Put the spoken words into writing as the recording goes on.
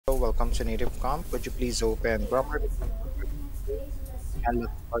welcome to Native Comp. Could you please open grammar and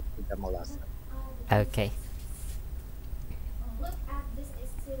let's start the demo lesson. Okay.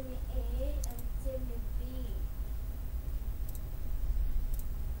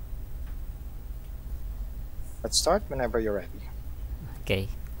 Let's start whenever you're ready. Okay.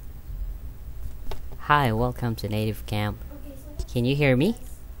 Hi, welcome to Native Camp. Can you hear me?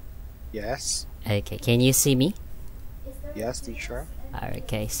 Yes, Okay. Can you see me? yes, teacher.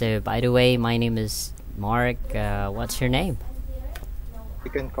 Okay. So, by the way, my name is Mark. What's your name? You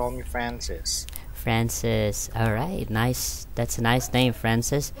can call me Francis. Francis. All right. Nice. That's a nice name,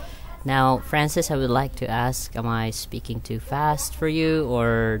 Francis. Now, Francis, I would like to ask, am I speaking too fast for you,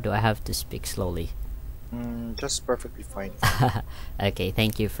 or do I have to speak slowly? Just perfectly fine. Okay,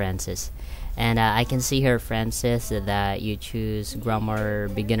 thank you, Francis. And I can see here, Francis, that you choose Grammar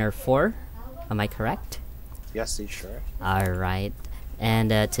Beginner 4. Am I correct? Yes, teacher. Alright.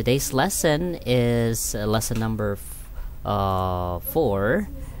 And today's lesson is lesson number 4.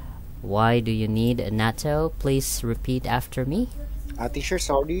 Why do you need natto? Please repeat after me. Teacher,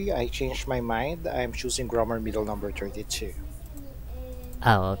 sorry, I changed my mind. I'm choosing grammar middle number 32.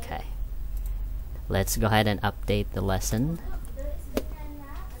 Oh, okay. Let's go ahead and update the lesson.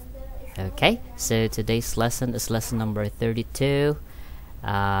 Okay, so today's lesson is lesson number 32.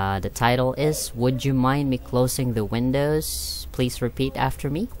 The title is Would You Mind Me Closing the Windows? Please repeat after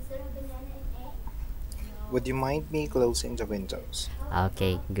me. Would you mind me closing the windows?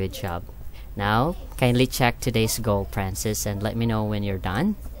 Okay, good job. Now, kindly check today's goal, Francis, and let me know when you're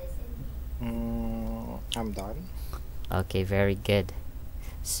done. I'm done. Okay, very good.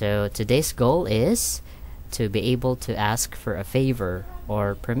 So today's goal is to be able to ask for a favor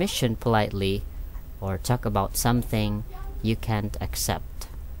or permission politely or talk about something you can't accept.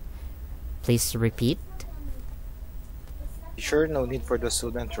 Please repeat. Teacher, no need for the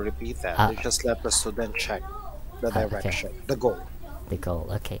student to repeat that. Ah. Just let the student check the Okay. direction, the goal. The goal.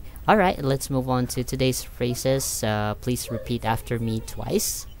 Okay. Alright, let's move on to today's phrases. Please repeat after me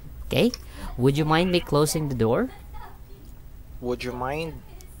twice. Okay. Would you mind me closing the door? Would you mind,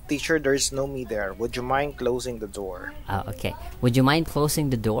 teacher, there's no me there. Would you mind closing the door? Okay. Would you mind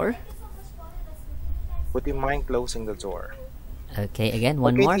closing the door? Would you mind closing the door? Okay, again,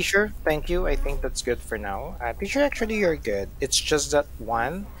 one Okay, more. teacher, thank you. I think that's good for now. Teacher, actually, you're good. It's just that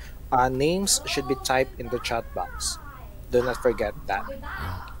one, names should be typed in the chat box. Do not forget that.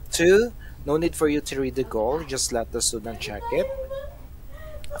 Two, no need for you to read the goal. Just let the student check it.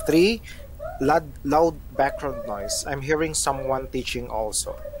 Three, loud background noise. I'm hearing someone teaching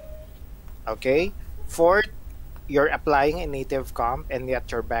also. Okay. Fourth, you're applying a native comp and yet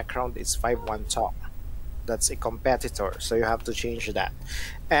your background is 5-1 talk. That's a competitor, so you have to change that.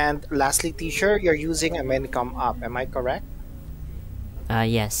 And lastly, teacher, you're using a Manicom app. Am I correct?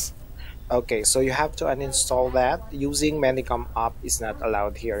 Yes. Okay, so you have to uninstall that. Using Manicom app is not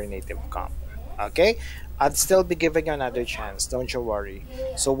allowed here in native comp. Okay, I'd still be giving you another chance. Don't you worry.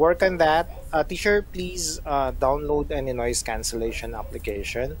 So work on that. Teacher, please download any noise cancellation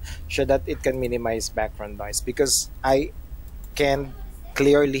application so that it can minimize background noise because I can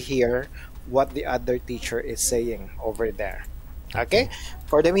clearly hear what the other teacher is saying over there. Okay,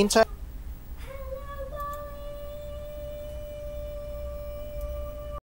 for the meantime,